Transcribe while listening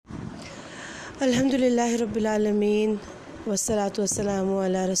الحمدللہ رب العالمین والصلاة والسلام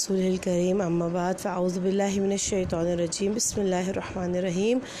علی رسول الکریم اما بعد فاعوذ باللہ من الشیطان الرجیم بسم اللہ الرحمن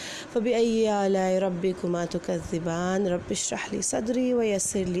الرحیم فبأی آلاء ربکما تکذبان رب اشرح لی صدری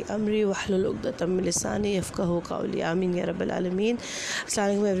ویسر لی امری واحلل عقدۃ من لسانی یفقہوا قولی آمین یا رب العالمین. السلام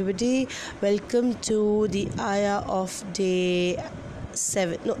علیکم everybody. Welcome to the ayah of day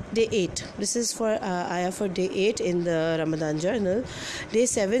 8. This is for ayah for day 8 in the Ramadan journal. Day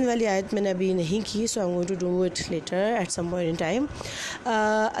 7 والی آیت میں نے ابھی نہیں کی, so I'm going to do it later at some point in time.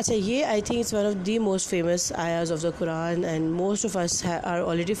 اچھا, یہ I think it's one of the most famous ayahs of the Quran and most of us are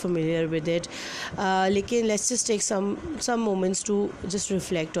already familiar with it. لیکن let's just take some moments to just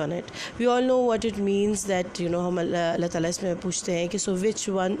reflect on it. We all know what it means that ہم اللہ تعالیٰ اس میں پوچھتے ہیں کہ so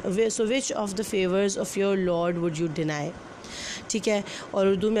which of the favors of your Lord would you deny. ٹھیک ہے, اور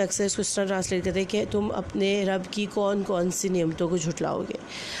اردو میں اکثر اس کو اس طرح ٹرانسلیٹ کرتے ہیں کہ تم اپنے رب کی کون کون سی نعمتوں کو جھٹلاؤ گے.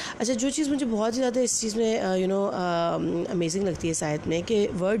 اچھا, جو چیز مجھے بہت زیادہ اس چیز میں امیزنگ لگتی ہے اس آیت میں کہ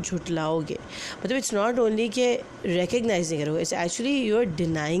ورڈ جھٹلاؤ گے, مطلب اٹس ناٹ اونلی کہ ریکگنائز نہیں کرو گے, it's actually you are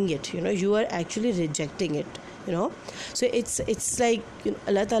denying it, you are actually rejecting it. So it's like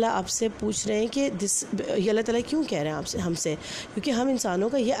Allah تعالیٰ آپ سے پوچھ رہے ہیں کہ یہ اللہ تعالیٰ کیوں کہہ رہے ہیں ہم سے, کیونکہ ہم انسانوں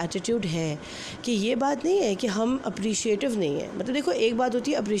کا یہ ایٹیٹیوڈ ہے کہ یہ بات نہیں ہے کہ ہم اپریشیٹو نہیں ہیں. مطلب دیکھو, ایک بات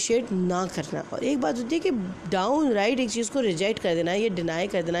ہوتی ہے اپریشیٹ نہ کرنا, اور ایک بات ہوتی ہے کہ ڈاؤن رائٹ ایک چیز کو ریجیکٹ کر دینا ہے, یہ ڈینائی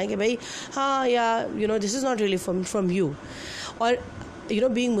کر دینا ہے کہ بھائی ہاں یا this is not really from you. اور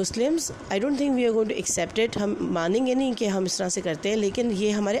being Muslims, I don't think we are going to accept it. ہم مانیں گے نہیں کہ ہم اس طرح سے کرتے ہیں, لیکن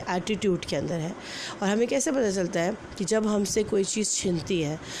یہ ہمارے ایٹیٹیوڈ کے اندر ہے. اور ہمیں کیسے پتہ چلتا ہے کہ جب ہم سے کوئی چیز چھنتی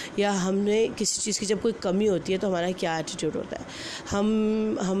ہے یا ہم نے کسی چیز کی جب کوئی کمی ہوتی ہے تو ہمارا کیا ایٹیٹیوڈ ہوتا ہے.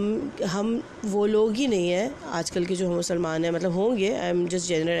 ہم وہ لوگ ہی نہیں ہیں آج کل کے جو مسلمان ہیں, مطلب ہوں گے, I am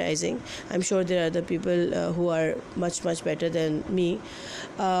just generalizing, I am sure there are other people who are much better than me,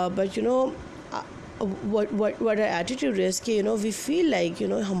 but what our attitude is کہ we feel like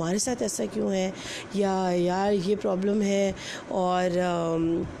ہمارے ساتھ ایسا کیوں ہے, یا یار یہ پرابلم ہے, اور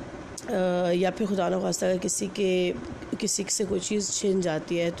یا پھر خدا نخواستہ اگر کسی سے کوئی چیز چھن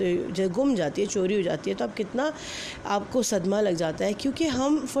جاتی ہے تو جب گم جاتی ہے, چوری ہو جاتی ہے, تو کتنا آپ کو صدمہ لگ جاتا ہے, کیونکہ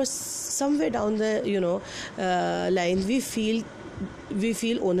ہم for some way down the line we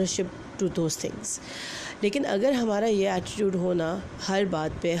feel ownership to those things. لیکن اگر ہمارا یہ ایٹیٹیوڈ ہونا ہر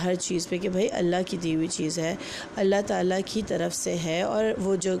بات پہ, ہر چیز پہ کہ بھائی اللہ کی دی ہوئی چیز ہے, اللہ تعالیٰ کی طرف سے ہے, اور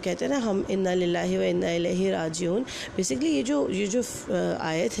وہ جو کہتے ہیں نا ہم انا للہ و انا الیہ راجعون, بیسکلی یہ جو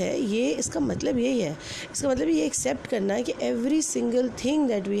آیت ہے, یہ اس کا مطلب یہی ہے. اس کا مطلب یہ ایکسیپٹ کرنا ہے کہ every single thing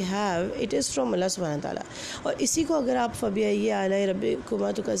that we have it is from اللہ سبحانہ تعالیٰ. اور اسی کو اگر آپ فبأی آلاء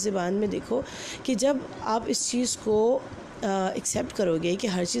ربکما تکذبان میں دیکھو کہ جب آپ اس چیز کو ایکسیپٹ کرو گے کہ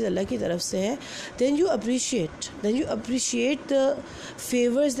ہر چیز اللہ کی طرف سے ہے, then you appreciate the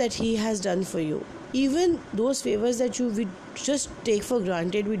favors that he has done for you, even those favors that we just take for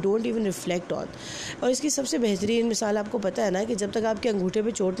granted, we don't even reflect on. اور اس کی سب سے بہترین مثال آپ کو پتہ ہے نا کہ جب تک آپ کے انگوٹھے پہ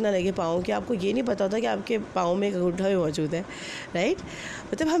چوٹ نہ لگے پاؤں کہ آپ کو یہ نہیں پتہ ہوتا کہ آپ کے پاؤں میں ایک انگوٹھا بھی موجود ہے, رائٹ.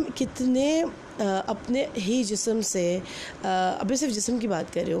 مطلب ہم کتنے اپنے ہی جسم سے, ابھی صرف جسم کی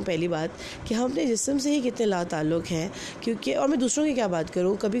بات کر رہی ہوں, پہلی بات کہ ہم اپنے جسم سے ہی کتنے لا تعلق ہیں, کیونکہ اور میں دوسروں کی کیا بات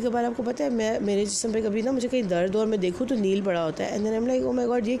کروں, کبھی کبھار آپ کو پتہ ہے میرے جسم پہ کبھی نا مجھے کہیں درد اور میں دیکھوں تو نیل پڑا ہوتا ہے, and then I am like oh my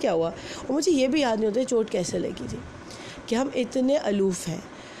God یہ کیا ہوا, اور مجھے یہ بھی یاد نہیں ہوتا چوٹ کیسے لگی تھی, کہ ہم اتنے الوف ہیں.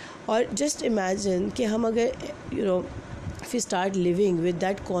 اور جسٹ امیجن کہ ہم اگر if we start living with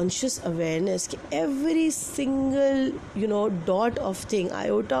that conscious awareness کہ every single dot of thing,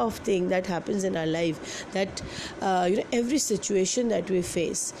 iota of thing that happens in our life, that every situation that we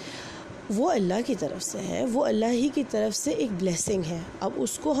face, وہ اللہ کی طرف سے ہے, وہ اللہ ہی کی طرف سے ایک بلیسنگ ہے. اب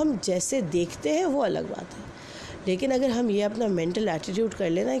اس کو ہم جیسے دیکھتے ہیں وہ الگ بات ہے, لیکن اگر ہم یہ اپنا مینٹل ایٹیٹیوڈ کر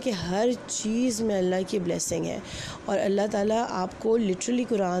لینا کہ ہر چیز میں اللہ کی بلیسنگ ہے, اور اللہ تعالیٰ آپ کو لٹرلی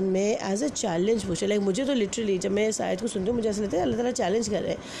قرآن میں ایز اے چیلنج پوچھے, لائک مجھے تو لٹرلی جب میں اس آیت کو سنتی ہوں مجھے ایسا لگتا ہے اللہ تعالیٰ چیلنج کر رہے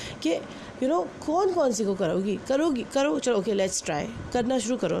ہیں کہ کون سی کو کرو, چلو اوکے لیٹس ٹرائی, کرنا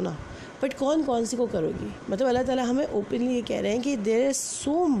شروع کرو نا, بٹ کون سی کو کرو گی. مطلب اللہ تعالیٰ ہمیں اوپنلی یہ کہہ رہے ہیں کہ there is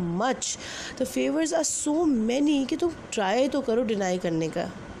so much, the favours are so many کہ تم ٹرائی تو کرو ڈینائی کرنے کا,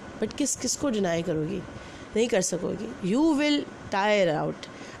 بٹ کس کو ڈینائی کرو گی, نہیں کر سکو گی. You will tire out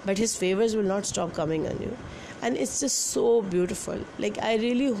but his favours will not stop coming on you. And it's just so beautiful. Like I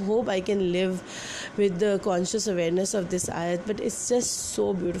really hope I can live with the conscious awareness of this ayat, but it's just so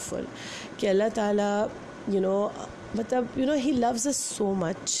beautiful کہ اللہ تعالیٰ مطلب he loves us so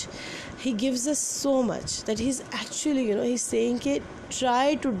much, he gives us so much that he's actually he's saying کہ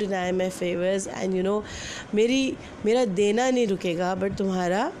try to deny my favors, and میرا دینا نہیں رکے گا but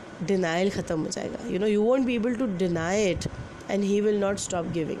تمہارا denial ختم ہو جائے گا. You won't be able to deny it and he will not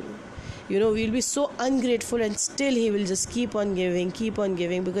stop giving you. we'll be so ungrateful, and still he will just keep on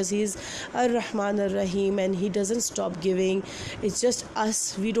giving, because he's Ar-Rahman Ar-Rahim, and he doesn't stop giving. It's just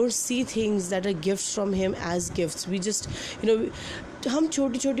us, we don't see things that are gifts from him as gifts. We just ہم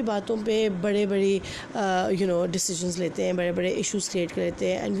چھوٹی چھوٹی باتوں پہ بڑے بڑے decisions لیتے ہیں, بڑے بڑے ایشوز کریٹ کر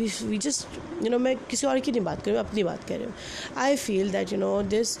لیتے ہیں, اینڈ وی جسٹ میں کسی اور کی نہیں بات کر رہی ہوں, اپنی بات کر رہی ہوں. آئی فیل دیٹ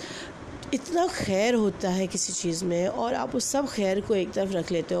دس اتنا خیر ہوتا ہے کسی چیز میں, اور آپ اس سب خیر کو ایک طرف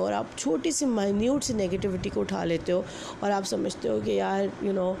رکھ لیتے ہو, اور آپ چھوٹی سی مائنیوٹ سی نیگیٹیوٹی کو اٹھا لیتے ہو, اور آپ سمجھتے ہو کہ یار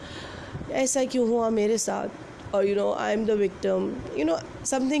ایسا کیوں ہوا میرے ساتھ, or I am the victim.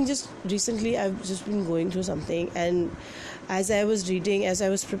 Something just recently, I've just been going through something, and as I was reading, as I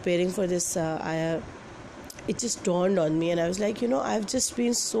was preparing for this ayah, it just dawned on me, and I was like, I've just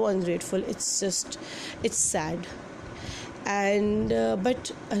been so ungrateful. It's sad. And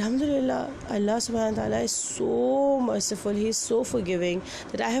but alhamdulillah, Allah subhanahu wa ta'ala is so merciful, he is so forgiving,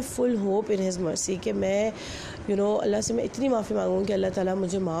 that I have full hope in his mercy کہ میں اللہ سے میں اتنی معافی مانگوں کہ اللہ تعالیٰ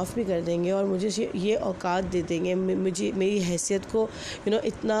مجھے معاف بھی کر دیں گے, اور مجھے یہ اوقات دے دیں گے, مجھے میری حیثیت کو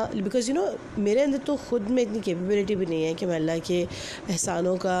اتنا, بیکاز میرے اندر تو خود میں اتنی کیپیبلٹی بھی نہیں ہے کہ میں اللہ کے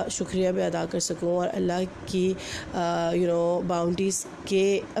احسانوں کا شکریہ بھی ادا کر سکوں, اور اللہ کی باؤنڈریز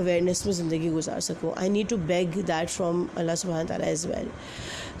کے اویئرنیس میں زندگی گزار سکوں. I need to beg that from Allah subhanahu wa ta'ala as well.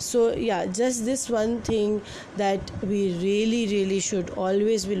 So yeah, just this one thing that we really should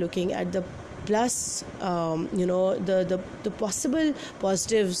always be looking at, the plus the possible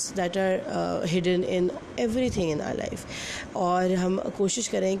positives that are hidden in everything in our life. اور ہم کوشش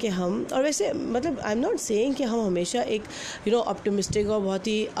کریں کہ ہم, اور ویسے مطلب I am not seeing کہ ہم ہمیشہ ایک آپٹمسٹک اور بہت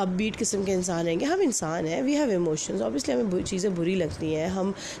ہی اپ بیٹ قسم کے انسان رہیں گے. ہم انسان ہیں, وی ہیو ایموشنز, اوبیسلی ہمیں چیزیں بری لگتی ہیں,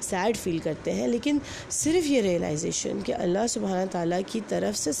 ہم سیڈ فیل کرتے ہیں, لیکن صرف یہ ریئلائزیشن کہ اللہ سبحانہ تعالیٰ کی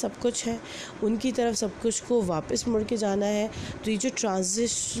طرف سے سب کچھ ہے, ان کی طرف سب کچھ کو واپس مڑ کے جانا ہے. تو یہ جو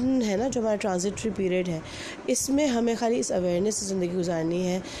ٹرانزیشن ہے نا, جو ہمارا ٹرانزٹری پیریڈ ہے, اس میں ہمیں خالی اس اویئرنیس سے زندگی گزارنی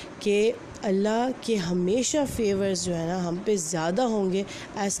ہے کہ اللہ کے ہمیشہ فیورز جو ہے نا ہم پہ زیادہ ہوں گے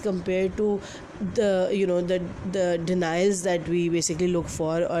as compare to the denials that we basically look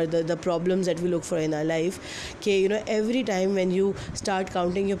for, or the problems that we look for in our life. کہ every time when you start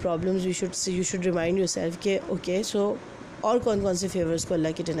counting your problems, you should remind yourself کہ okay, so اور کون سے favours کو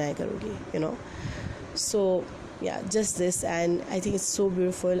اللہ کی deny کرو گی, so yeah, just this, and I think it's so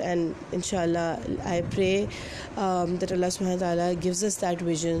beautiful, and inshallah I pray that Allah subhanahu wa ta'ala gives us that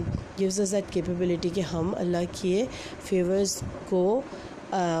vision, gives us that capability کہ ہم اللہ کے فیورز کو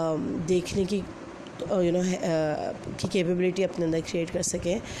دیکھنے کی کی کیپیبلٹی اپنے اندر کریٹ کر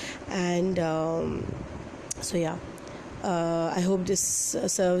سکیں. And so yeah, I hope this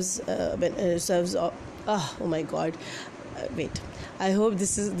serves oh my god, wait, I hope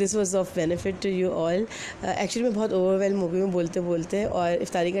this was of benefit to you all. Actually میں بہت overwhelmed ہو گئی ہوں بولتے بولتے, اور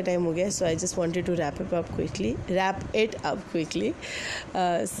افطاری کا ٹائم ہو گیا, so I just wanted to wrap it up quickly.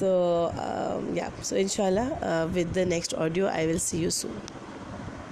 So yeah, so inshallah with the next audio I will see you soon.